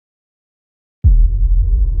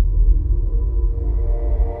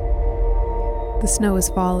The snow is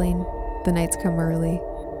falling, the nights come early,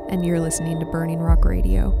 and you're listening to Burning Rock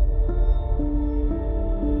Radio.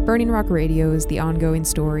 Burning Rock Radio is the ongoing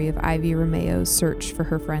story of Ivy Romeo's search for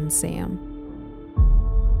her friend Sam.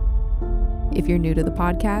 If you're new to the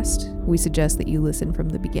podcast, we suggest that you listen from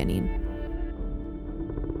the beginning.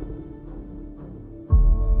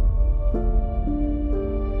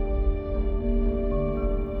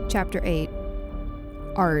 Chapter 8.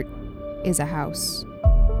 Art is a House.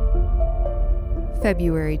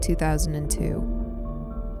 February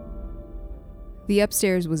 2002. The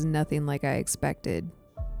upstairs was nothing like I expected.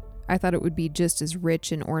 I thought it would be just as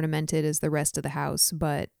rich and ornamented as the rest of the house,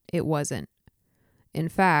 but it wasn't. In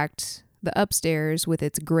fact, the upstairs, with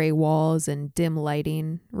its gray walls and dim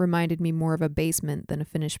lighting, reminded me more of a basement than a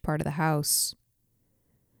finished part of the house.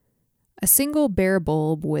 A single bare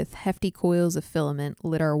bulb with hefty coils of filament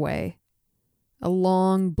lit our way. A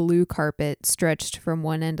long blue carpet stretched from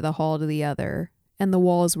one end of the hall to the other, and the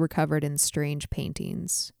walls were covered in strange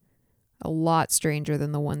paintings. A lot stranger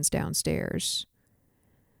than the ones downstairs.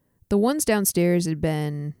 The ones downstairs had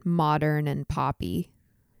been modern and poppy.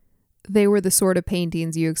 They were the sort of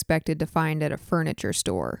paintings you expected to find at a furniture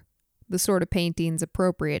store, the sort of paintings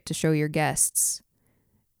appropriate to show your guests.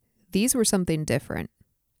 These were something different.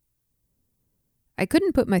 I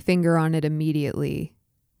couldn't put my finger on it immediately.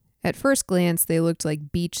 At first glance, they looked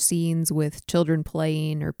like beach scenes with children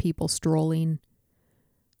playing or people strolling.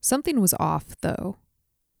 Something was off, though.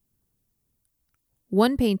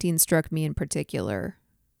 One painting struck me in particular.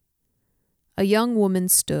 A young woman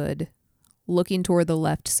stood, looking toward the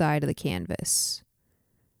left side of the canvas.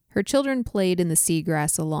 Her children played in the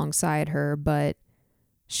seagrass alongside her, but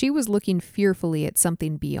she was looking fearfully at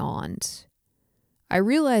something beyond. I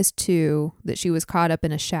realized, too, that she was caught up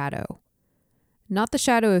in a shadow. Not the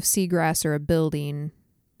shadow of seagrass or a building,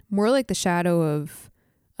 more like the shadow of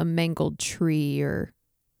a mangled tree or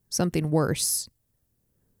something worse.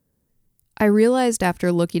 I realized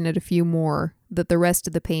after looking at a few more that the rest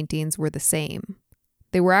of the paintings were the same.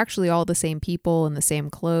 They were actually all the same people in the same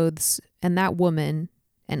clothes, and that woman,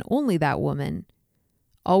 and only that woman,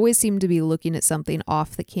 always seemed to be looking at something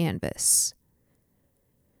off the canvas.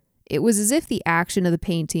 It was as if the action of the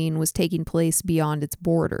painting was taking place beyond its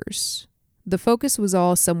borders. The focus was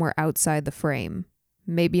all somewhere outside the frame,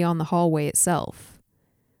 maybe on the hallway itself.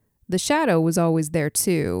 The shadow was always there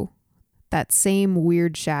too, that same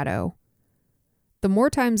weird shadow. The more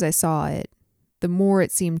times I saw it, the more it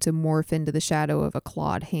seemed to morph into the shadow of a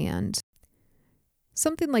clawed hand.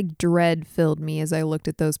 Something like dread filled me as I looked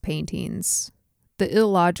at those paintings, the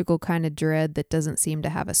illogical kind of dread that doesn't seem to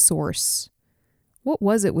have a source. What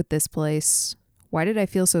was it with this place? Why did I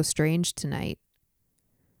feel so strange tonight?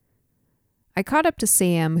 I caught up to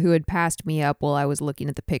Sam, who had passed me up while I was looking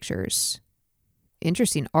at the pictures.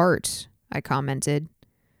 "Interesting art," I commented.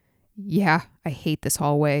 "Yeah, I hate this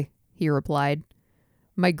hallway," he replied.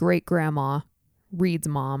 "My great-grandma, Reed's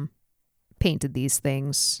mom, painted these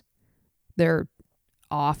things. They're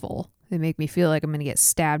awful. They make me feel like I'm going to get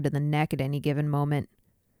stabbed in the neck at any given moment."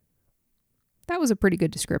 That was a pretty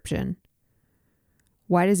good description.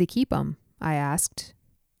 "Why does he keep them?" I asked.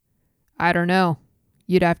 "I don't know.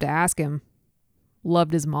 You'd have to ask him.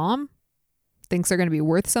 Loved his mom? Thinks they're going to be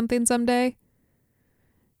worth something someday?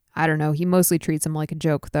 I don't know. He mostly treats them like a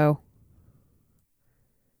joke, though."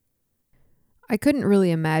 I couldn't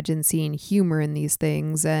really imagine seeing humor in these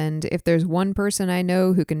things, and if there's one person I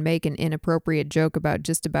know who can make an inappropriate joke about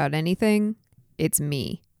just about anything, it's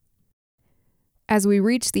me. As we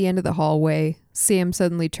reached the end of the hallway, Sam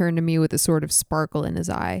suddenly turned to me with a sort of sparkle in his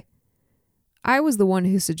eye. I was the one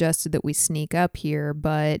who suggested that we sneak up here,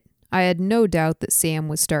 but I had no doubt that Sam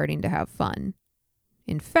was starting to have fun.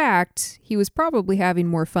 In fact, he was probably having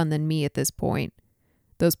more fun than me at this point.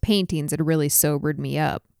 Those paintings had really sobered me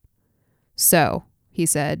up. "So," he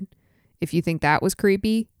said, "if you think that was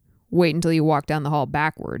creepy, wait until you walk down the hall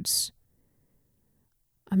backwards."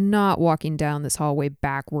 "I'm not walking down this hallway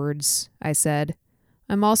backwards," I said.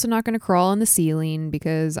 "I'm also not going to crawl on the ceiling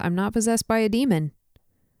because I'm not possessed by a demon."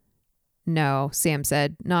 "No," Sam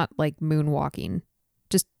said, "not like moonwalking.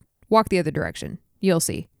 Just walk the other direction. You'll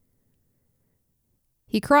see."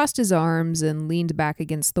 He crossed his arms and leaned back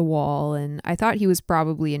against the wall, and I thought he was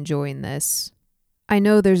probably enjoying this. I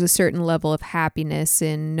know there's a certain level of happiness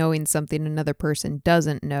in knowing something another person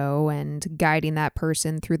doesn't know and guiding that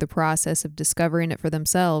person through the process of discovering it for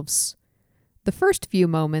themselves. The first few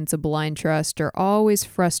moments of blind trust are always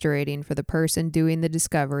frustrating for the person doing the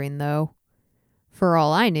discovering, though. For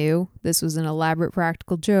all I knew, this was an elaborate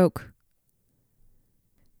practical joke.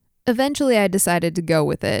 Eventually, I decided to go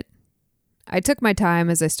with it. I took my time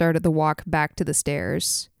as I started the walk back to the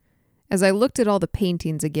stairs. As I looked at all the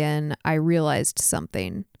paintings again, I realized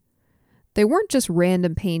something. They weren't just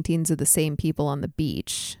random paintings of the same people on the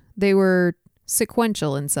beach. They were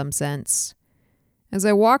sequential in some sense. As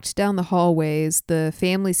I walked down the hallways, the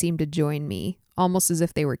family seemed to join me, almost as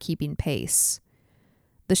if they were keeping pace.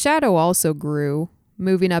 The shadow also grew,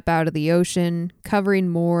 moving up out of the ocean, covering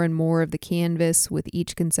more and more of the canvas with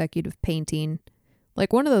each consecutive painting.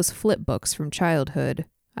 Like one of those flip books from childhood,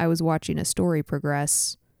 I was watching a story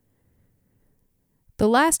progress. The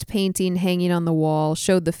last painting hanging on the wall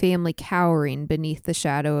showed the family cowering beneath the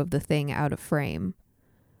shadow of the thing out of frame.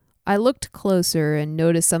 I looked closer and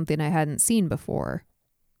noticed something I hadn't seen before.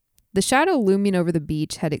 The shadow looming over the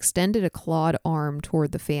beach had extended a clawed arm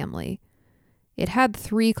toward the family. It had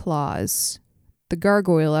 3 claws. The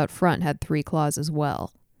gargoyle out front had 3 claws as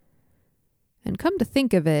well. And come to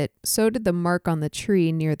think of it, so did the mark on the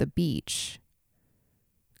tree near the beach.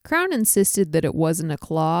 Crown insisted that it wasn't a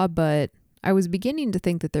claw, but I was beginning to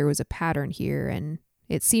think that there was a pattern here, and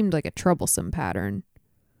it seemed like a troublesome pattern.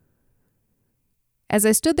 As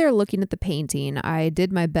I stood there looking at the painting, I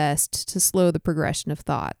did my best to slow the progression of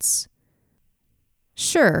thoughts.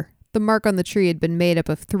 Sure, the mark on the tree had been made up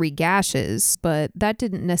of 3 gashes, but that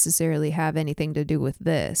didn't necessarily have anything to do with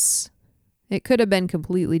this. It could have been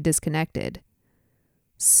completely disconnected.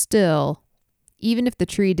 Still, even if the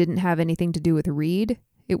tree didn't have anything to do with Reed,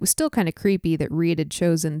 it was still kind of creepy that Reed had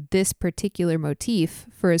chosen this particular motif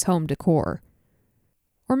for his home decor.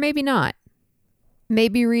 Or maybe not.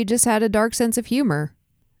 Maybe Reed just had a dark sense of humor.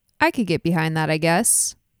 I could get behind that, I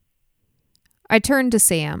guess. I turned to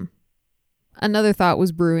Sam. Another thought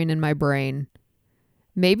was brewing in my brain.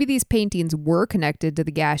 Maybe these paintings were connected to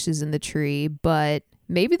the gashes in the tree, but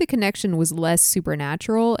maybe the connection was less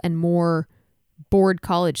supernatural and more bored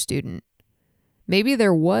college student. Maybe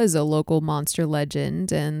there was a local monster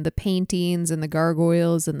legend, and the paintings and the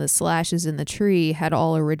gargoyles and the slashes in the tree had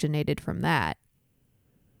all originated from that.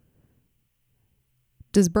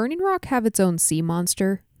 Does Burning Rock have its own sea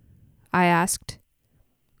monster? I asked.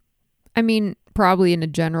 I mean, probably in a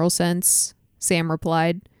general sense, Sam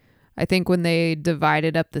replied. I think when they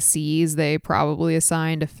divided up the seas, they probably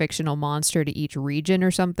assigned a fictional monster to each region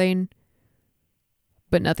or something.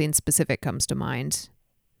 But nothing specific comes to mind.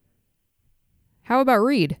 How about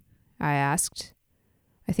Reed? I asked.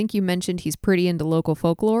 I think you mentioned he's pretty into local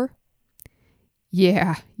folklore.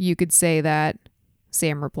 Yeah, you could say that,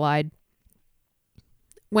 Sam replied.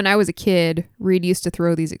 When I was a kid, Reed used to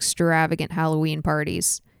throw these extravagant Halloween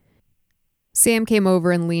parties. Sam came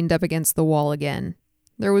over and leaned up against the wall again.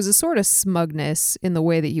 There was a sort of smugness in the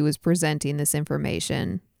way that he was presenting this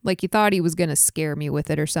information, like he thought he was going to scare me with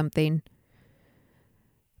it or something.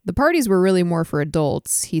 The parties were really more for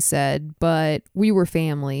adults, he said, but we were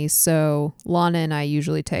family, so Lana and I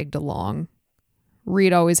usually tagged along.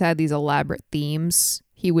 Reed always had these elaborate themes.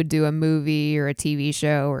 He would do a movie or a TV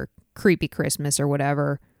show or Creepy Christmas or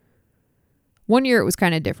whatever. One year it was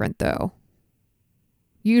kind of different, though.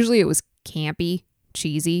 Usually it was campy,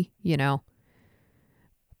 cheesy, you know.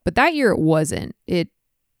 But that year it wasn't. It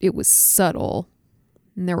was subtle.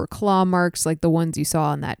 And there were claw marks like the ones you saw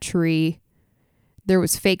on that tree. There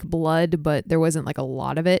was fake blood, but there wasn't like a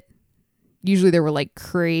lot of it. Usually there were like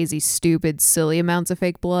crazy, stupid, silly amounts of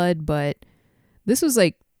fake blood, but this was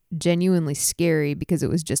like genuinely scary because it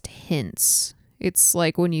was just hints. It's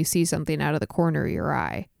like when you see something out of the corner of your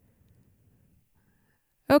eye.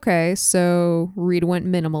 Okay, so Reed went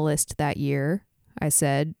minimalist that year, I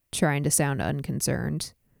said, trying to sound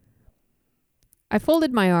unconcerned. I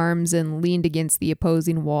folded my arms and leaned against the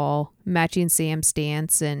opposing wall, matching Sam's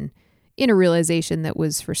stance and, in a realization that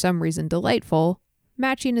was for some reason delightful,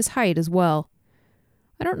 matching his height as well.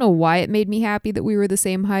 I don't know why it made me happy that we were the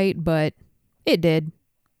same height, but it did.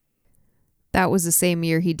 That was the same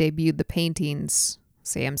year he debuted the paintings,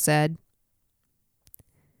 Sam said.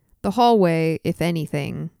 The hallway, if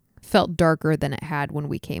anything, felt darker than it had when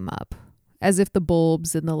we came up, as if the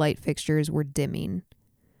bulbs and the light fixtures were dimming.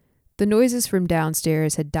 The noises from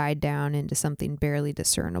downstairs had died down into something barely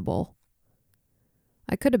discernible.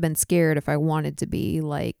 I could have been scared if I wanted to be,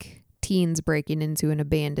 like teens breaking into an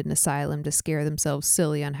abandoned asylum to scare themselves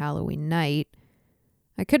silly on Halloween night.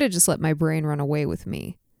 I could have just let my brain run away with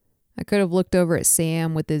me. I could have looked over at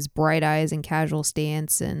Sam with his bright eyes and casual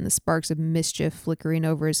stance and the sparks of mischief flickering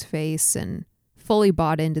over his face and fully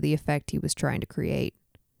bought into the effect he was trying to create.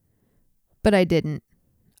 But I didn't.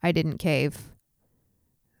 I didn't cave.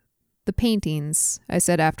 The paintings, I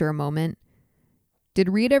said after a moment. Did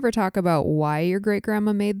Reed ever talk about why your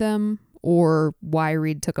great-grandma made them or why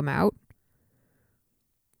Reed took them out?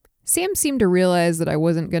 Sam seemed to realize that I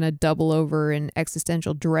wasn't going to double over in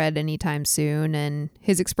existential dread anytime soon, and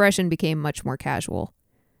his expression became much more casual.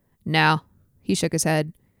 No, he shook his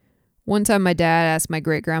head. One time my dad asked my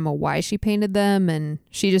great-grandma why she painted them, and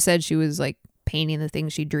she just said she was, painting the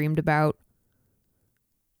things she dreamed about.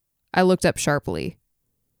 I looked up sharply.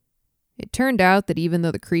 It turned out that even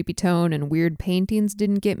though the creepy tone and weird paintings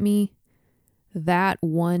didn't get me, that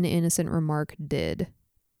one innocent remark did.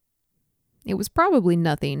 It was probably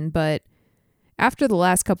nothing, but after the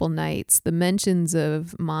last couple nights, the mentions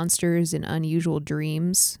of monsters and unusual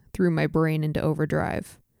dreams threw my brain into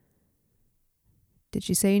overdrive. Did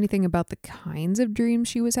she say anything about the kinds of dreams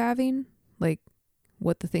she was having? Like,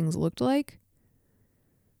 what the things looked like?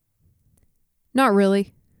 Not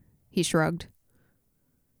really, he shrugged.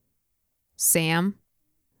 Sam?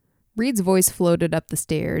 Reed's voice floated up the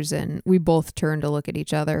stairs, and we both turned to look at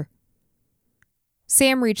each other.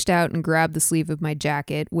 Sam reached out and grabbed the sleeve of my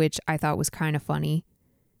jacket, which I thought was kind of funny.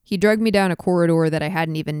 He dragged me down a corridor that I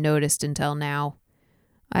hadn't even noticed until now.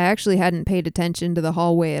 I actually hadn't paid attention to the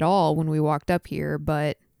hallway at all when we walked up here,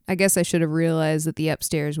 but I guess I should have realized that the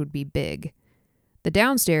upstairs would be big. The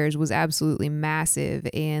downstairs was absolutely massive,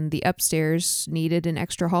 and the upstairs needed an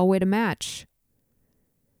extra hallway to match.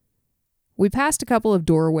 We passed a couple of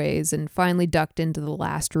doorways and finally ducked into the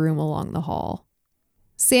last room along the hall.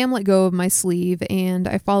 Sam let go of my sleeve, and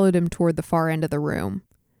I followed him toward the far end of the room.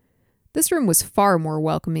 This room was far more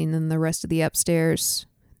welcoming than the rest of the upstairs.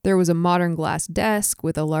 There was a modern glass desk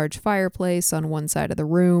with a large fireplace on one side of the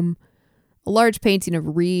room. A large painting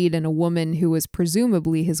of Reed and a woman who was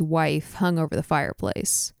presumably his wife hung over the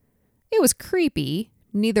fireplace. It was creepy.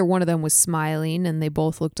 Neither one of them was smiling, and they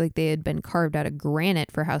both looked like they had been carved out of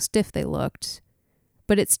granite for how stiff they looked.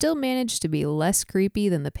 But it still managed to be less creepy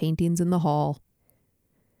than the paintings in the hall.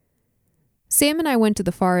 Sam and I went to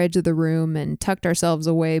the far edge of the room and tucked ourselves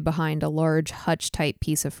away behind a large hutch-type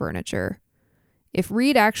piece of furniture. If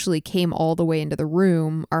Reed actually came all the way into the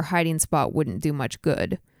room, our hiding spot wouldn't do much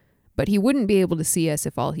good, but he wouldn't be able to see us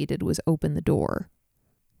if all he did was open the door.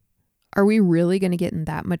 Are we really going to get in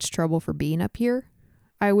that much trouble for being up here?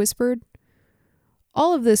 I whispered.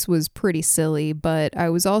 All of this was pretty silly, but I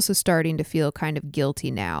was also starting to feel kind of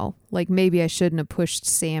guilty now, like maybe I shouldn't have pushed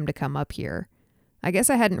Sam to come up here. I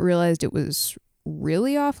guess I hadn't realized it was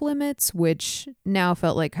really off limits, which now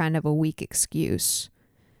felt like kind of a weak excuse.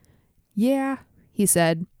 Yeah, he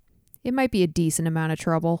said. It might be a decent amount of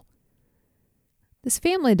trouble. This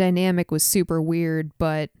family dynamic was super weird,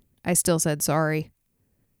 but I still said sorry.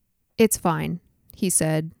 It's fine, he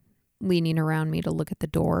said, leaning around me to look at the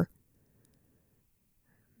door.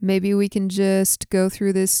 Maybe we can just go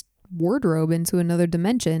through this wardrobe into another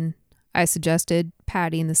dimension, I suggested,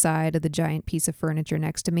 patting the side of the giant piece of furniture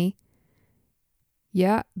next to me.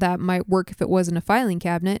 Yeah, that might work if it wasn't a filing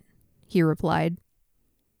cabinet, he replied.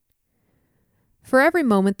 For every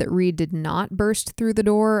moment that Reed did not burst through the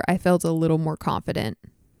door, I felt a little more confident.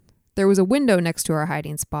 There was a window next to our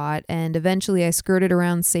hiding spot, and eventually I skirted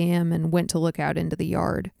around Sam and went to look out into the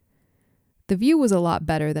yard. The view was a lot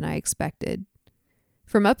better than I expected.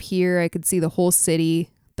 From up here, I could see the whole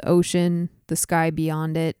city, the ocean, the sky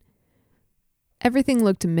beyond it. Everything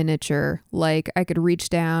looked miniature, like I could reach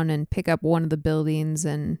down and pick up one of the buildings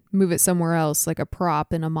and move it somewhere else like a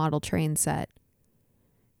prop in a model train set.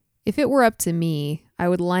 If it were up to me, I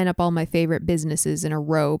would line up all my favorite businesses in a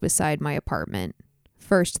row beside my apartment.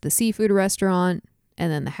 First the seafood restaurant,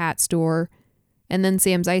 and then the hat store, and then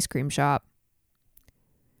Sam's ice cream shop.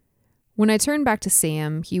 When I turned back to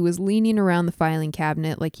Sam, he was leaning around the filing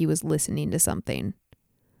cabinet like he was listening to something.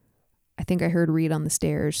 I think I heard Reed on the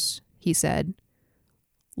stairs, he said.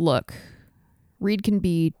 Look, Reed can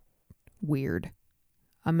be weird.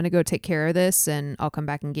 I'm going to go take care of this, and I'll come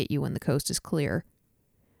back and get you when the coast is clear.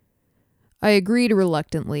 I agreed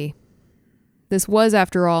reluctantly. This was,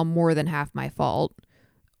 after all, more than half my fault.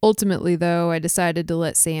 Ultimately, though, I decided to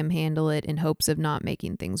let Sam handle it in hopes of not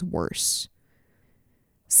making things worse.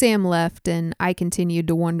 Sam left, and I continued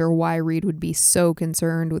to wonder why Reed would be so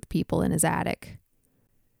concerned with people in his attic.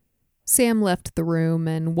 Sam left the room,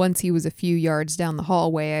 and once he was a few yards down the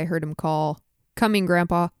hallway, I heard him call, "Coming,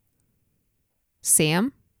 Grandpa."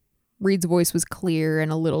 Sam? Reed's voice was clear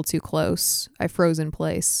and a little too close. I froze in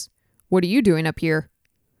place. What are you doing up here?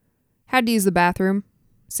 Had to use the bathroom,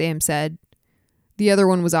 Sam said. The other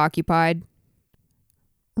one was occupied.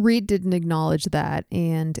 Reed didn't acknowledge that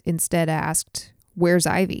and instead asked, "Where's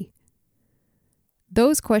Ivy?"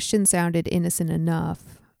 Those questions sounded innocent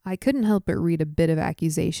enough. I couldn't help but read a bit of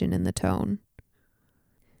accusation in the tone.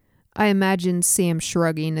 I imagined Sam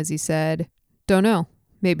shrugging as he said, "Don't know.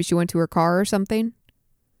 Maybe she went to her car or something."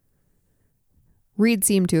 Reed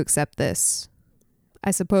seemed to accept this.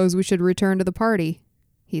 "I suppose we should return to the party,"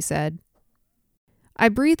 he said. I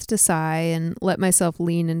breathed a sigh and let myself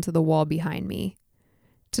lean into the wall behind me.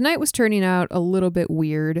 Tonight was turning out a little bit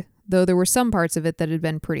weird, though there were some parts of it that had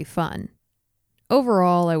been pretty fun.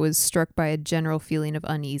 Overall, I was struck by a general feeling of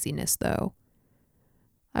uneasiness, though.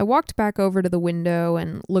 I walked back over to the window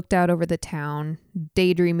and looked out over the town,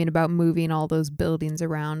 daydreaming about moving all those buildings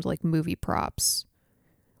around like movie props.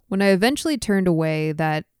 When I eventually turned away,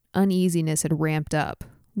 that uneasiness had ramped up,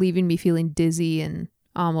 leaving me feeling dizzy and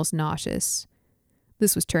almost nauseous.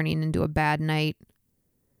 This was turning into a bad night.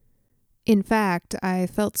 In fact, I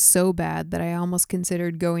felt so bad that I almost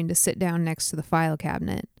considered going to sit down next to the file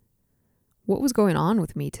cabinet. What was going on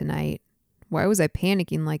with me tonight? Why was I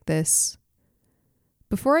panicking like this?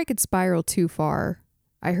 Before I could spiral too far,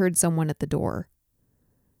 I heard someone at the door.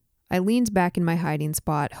 I leaned back in my hiding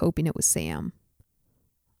spot, hoping it was Sam.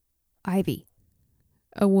 "Ivy."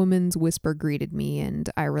 A woman's whisper greeted me, and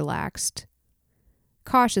I relaxed.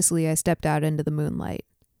 Cautiously, I stepped out into the moonlight.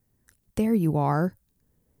 "There you are."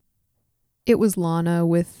 It was Lana,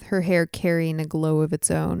 with her hair carrying a glow of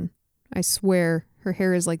its own. I swear, her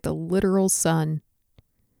hair is like the literal sun.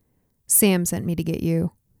 "Sam sent me to get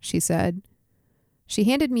you," she said. She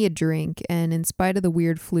handed me a drink, and in spite of the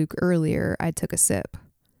weird fluke earlier, I took a sip.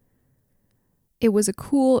 It was a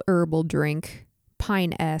cool herbal drink,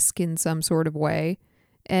 pine-esque in some sort of way,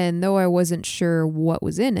 and though I wasn't sure what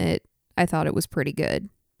was in it, I thought it was pretty good.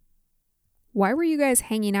 "Why were you guys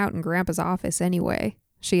hanging out in Grandpa's office anyway?"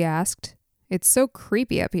 she asked. "It's so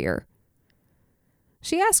creepy up here."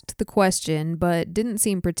 She asked the question, but didn't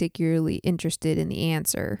seem particularly interested in the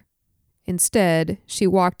answer. Instead, she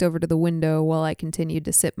walked over to the window while I continued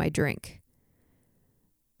to sip my drink.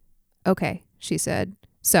 "Okay," she said.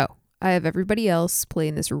 "So, I have everybody else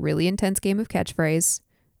playing this really intense game of catchphrase.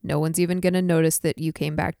 No one's even going to notice that you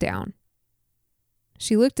came back down."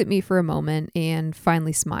 She looked at me for a moment and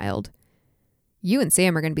finally smiled. "You and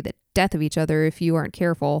Sam are going to be the death of each other if you aren't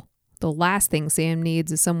careful. The last thing Sam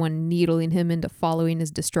needs is someone needling him into following his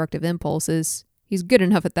destructive impulses. He's good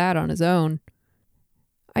enough at that on his own."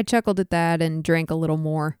 I chuckled at that and drank a little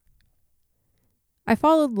more. I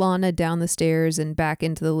followed Lana down the stairs and back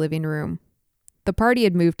into the living room. The party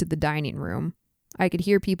had moved to the dining room. I could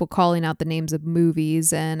hear people calling out the names of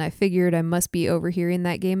movies, and I figured I must be overhearing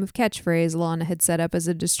that game of catchphrase Lana had set up as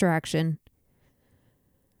a distraction.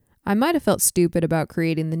 I might have felt stupid about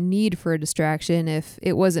creating the need for a distraction if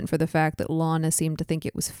it wasn't for the fact that Lana seemed to think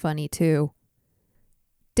it was funny too.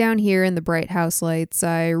 Down here in the bright house lights,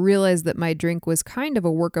 I realized that my drink was kind of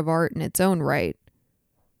a work of art in its own right.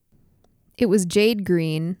 It was jade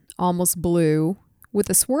green, almost blue, with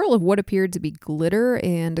a swirl of what appeared to be glitter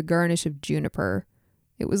and a garnish of juniper.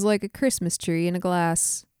 It was like a Christmas tree in a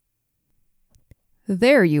glass.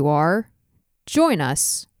 "There you are. Join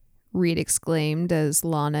us," Reed exclaimed as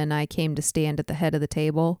Lana and I came to stand at the head of the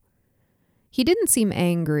table. He didn't seem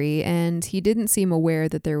angry, and he didn't seem aware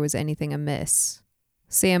that there was anything amiss.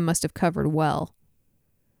 Sam must have covered well.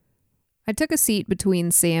 I took a seat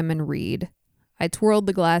between Sam and Reed. I twirled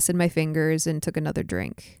the glass in my fingers and took another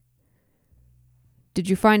drink. "Did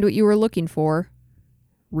you find what you were looking for?"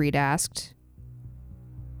 Reed asked.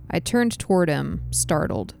 I turned toward him,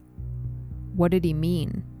 startled. What did he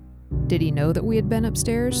mean? Did he know that we had been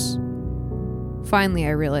upstairs? Finally,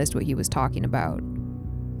 I realized what he was talking about.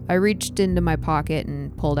 I reached into my pocket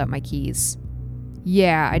and pulled out my keys.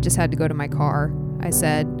 "Yeah, I just had to go to my car," I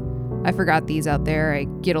said. "I forgot these out there. I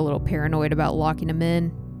get a little paranoid about locking them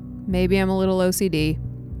in. Maybe I'm a little OCD.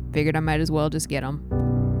 Figured I might as well just get them."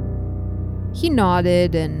 He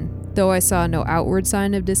nodded, and though I saw no outward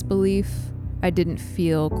sign of disbelief, I didn't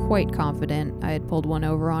feel quite confident I had pulled one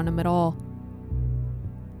over on him at all.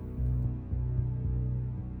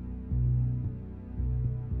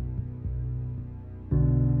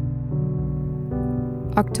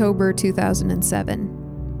 October 2007.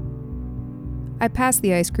 I passed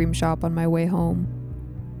the ice cream shop on my way home.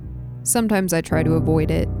 Sometimes I try to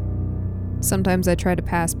avoid it. Sometimes I try to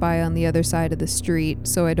pass by on the other side of the street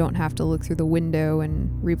so I don't have to look through the window and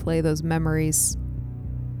replay those memories.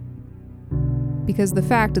 Because the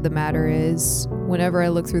fact of the matter is, whenever I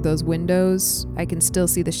look through those windows, I can still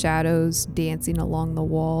see the shadows dancing along the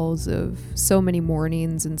walls of so many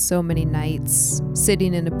mornings and so many nights,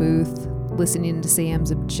 sitting in a booth, listening to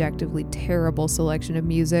Sam's objectively terrible selection of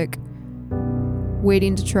music,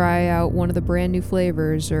 waiting to try out one of the brand new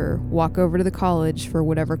flavors or walk over to the college for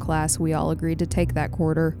whatever class we all agreed to take that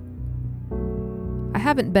quarter. I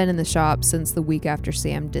haven't been in the shop since the week after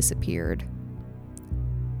Sam disappeared.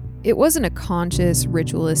 It wasn't a conscious,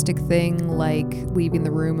 ritualistic thing like leaving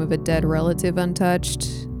the room of a dead relative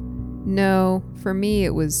untouched. No, for me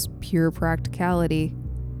it was pure practicality.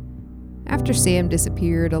 After Sam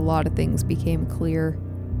disappeared, a lot of things became clear.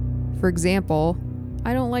 For example,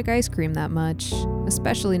 I don't like ice cream that much,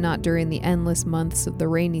 especially not during the endless months of the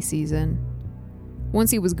rainy season.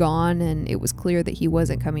 Once he was gone and it was clear that he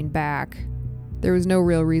wasn't coming back, there was no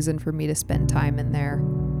real reason for me to spend time in there.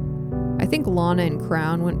 I think Lana and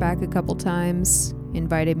Crown went back a couple times,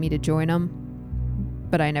 invited me to join them,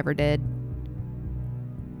 but I never did.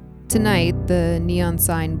 Tonight, the neon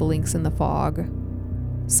sign blinks in the fog.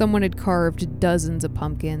 Someone had carved dozens of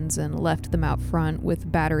pumpkins and left them out front with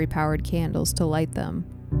battery-powered candles to light them.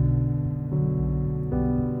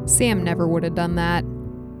 Sam never would have done that.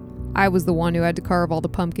 I was the one who had to carve all the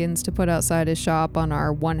pumpkins to put outside his shop on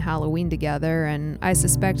our one Halloween together, and I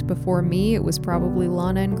suspect before me it was probably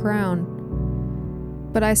Lana and Crown.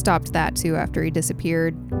 But I stopped that too after he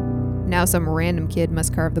disappeared. Now some random kid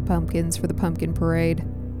must carve the pumpkins for the pumpkin parade.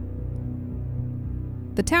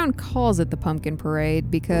 The town calls it the Pumpkin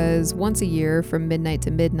Parade because once a year from midnight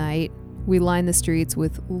to midnight, we line the streets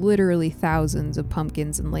with literally thousands of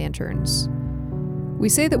pumpkins and lanterns. We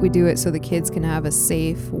say that we do it so the kids can have a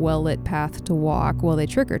safe, well-lit path to walk while they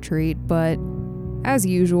trick-or-treat, but as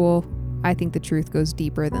usual, I think the truth goes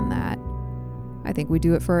deeper than that. I think we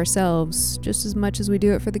do it for ourselves just as much as we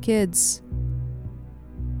do it for the kids.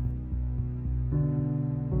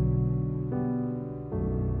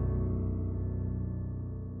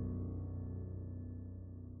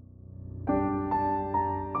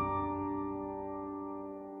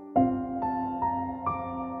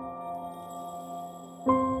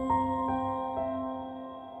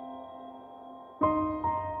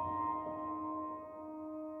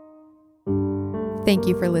 Thank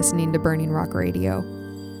you for listening to Burning Rock Radio.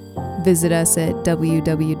 Visit us at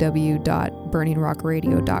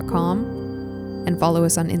www.burningrockradio.com and follow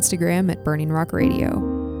us on Instagram at Burning Rock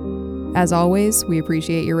Radio. As always, we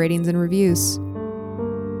appreciate your ratings and reviews.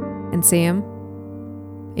 And Sam,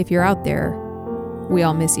 if you're out there, we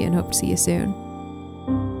all miss you and hope to see you soon.